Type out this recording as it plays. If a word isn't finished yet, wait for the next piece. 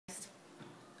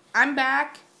I'm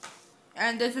back,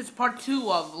 and this is part 2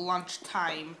 of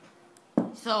lunchtime.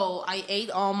 So, I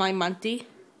ate all my Munty,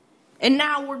 and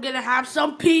now we're gonna have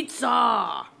some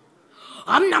pizza!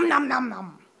 Nom nom nom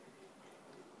nom!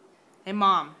 Hey,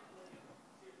 Mom,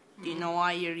 do you know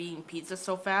why you're eating pizza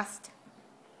so fast?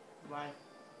 Why?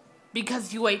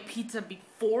 Because you ate pizza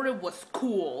before it was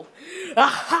cool.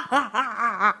 Not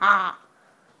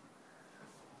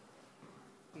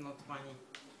funny.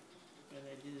 And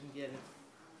I didn't get it.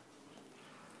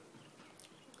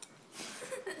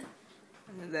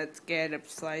 Let's get a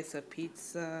slice of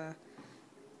pizza.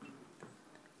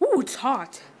 Ooh, it's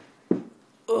hot.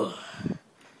 Ugh.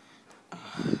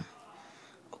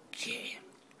 Okay.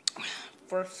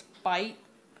 First bite.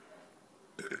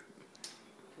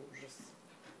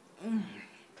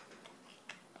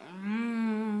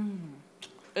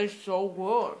 It's so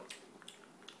good.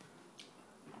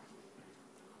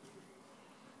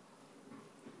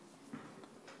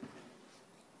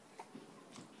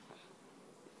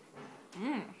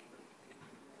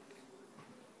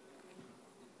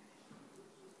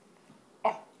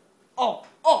 Oh, oh,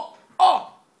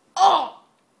 oh, oh,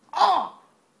 oh,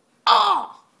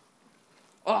 oh,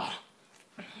 oh.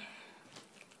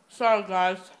 Sorry,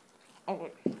 guys. Oh,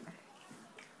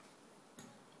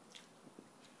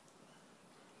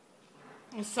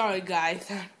 sorry,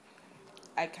 guys.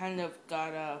 I kind of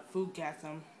got a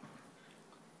foodgasm.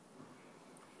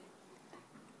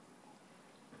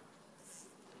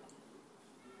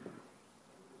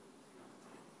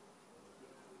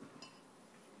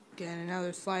 Get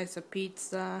another slice of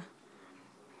pizza.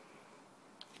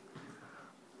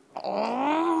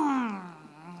 Oh.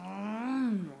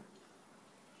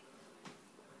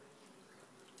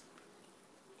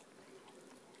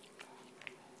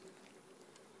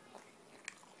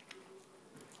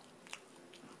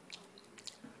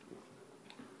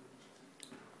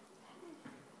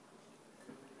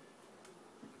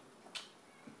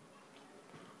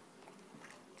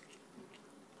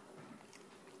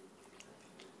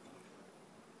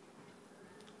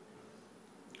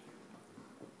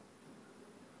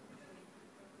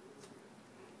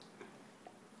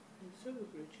 So good,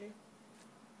 Richie.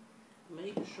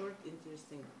 Make short,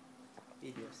 interesting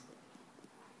videos.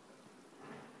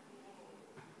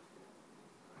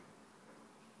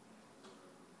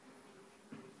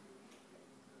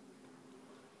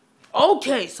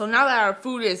 Okay, so now that our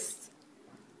food is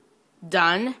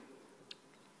done,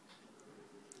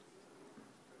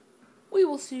 we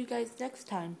will see you guys next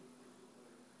time.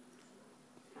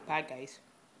 Bye, guys.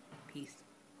 Peace.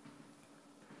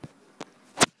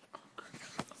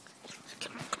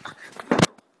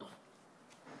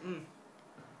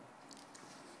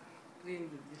 Clean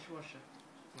the dishwasher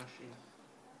machine.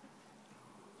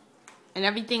 And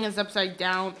everything is upside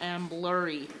down and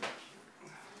blurry.